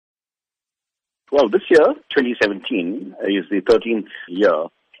Well, this year, 2017, is the 13th year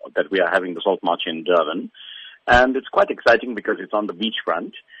that we are having the Salt March in Durban. And it's quite exciting because it's on the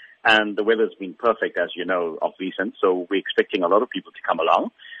beachfront and the weather's been perfect, as you know, of recent. So we're expecting a lot of people to come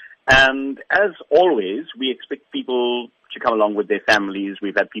along. And as always, we expect people to come along with their families.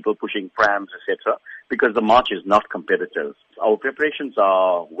 We've had people pushing prams, etc., because the march is not competitive. Our preparations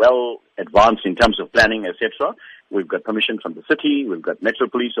are well advanced in terms of planning, etc. We've got permission from the city. We've got Metro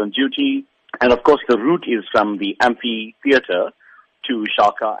Police on duty. And of course, the route is from the amphitheater to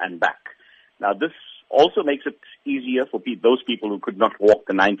Shaka and back. Now, this also makes it easier for those people who could not walk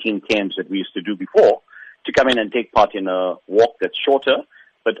the 19 kms that we used to do before to come in and take part in a walk that's shorter,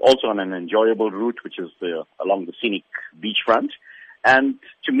 but also on an enjoyable route, which is along the scenic beachfront, and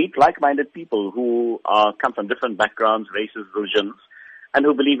to meet like-minded people who come from different backgrounds, races, religions, and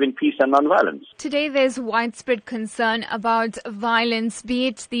who believe in peace and non-violence. Today there's widespread concern about violence, be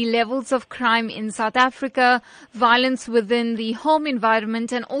it the levels of crime in South Africa, violence within the home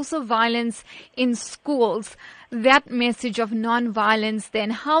environment, and also violence in schools. That message of non-violence, then,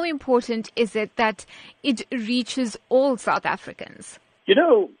 how important is it that it reaches all South Africans? You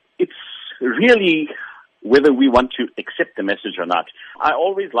know, it's really whether we want to accept the message or not. I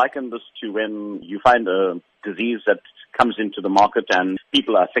always liken this to when you find a disease that comes into the market and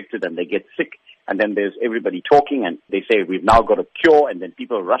people are affected and they get sick, and then there's everybody talking and they say we've now got a cure, and then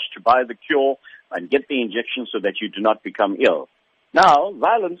people rush to buy the cure and get the injection so that you do not become ill. Now,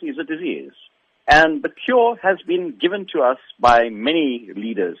 violence is a disease, and the cure has been given to us by many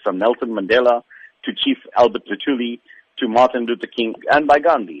leaders, from Nelson Mandela to Chief Albert Lutuli to Martin Luther King, and by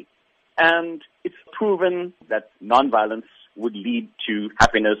Gandhi. And it's proven that non-violence would lead to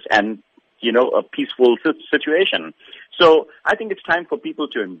happiness and, a peaceful situation. So I think it's time for people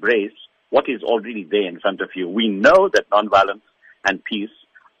to embrace what is already there in front of you. We know that non-violence and peace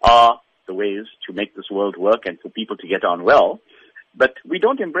are the ways to make this world work and for people to get on well, but we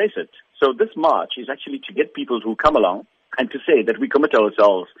don't embrace it. So this march is actually to get people who come along and to say that we commit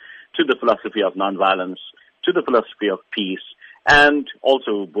ourselves to the philosophy of non-violence, to the philosophy of peace, and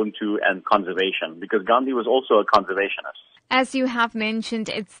also Ubuntu and conservation, because Gandhi was also a conservationist. As you have mentioned,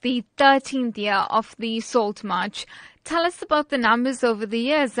 it's the 13th year of the Salt March. Tell us about the numbers over the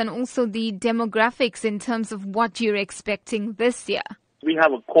years and also the demographics in terms of what you're expecting this year. We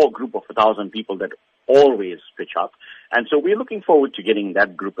have a core group of 1,000 people that always pitch up. And so we're looking forward to getting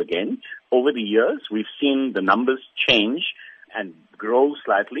that group again. Over the years, we've seen the numbers change and grow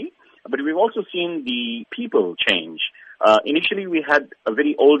slightly, but we've also seen the people change. Initially, we had a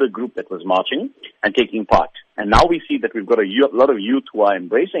very older group that was marching and taking part. And now we see that we've got a lot of youth who are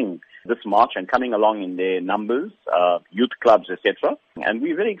embracing this march and coming along in their numbers, youth clubs, etc. And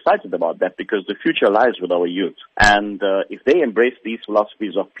we're very excited about that because the future lies with our youth. And if they embrace these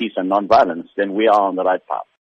philosophies of peace and non-violence, then we are on the right path.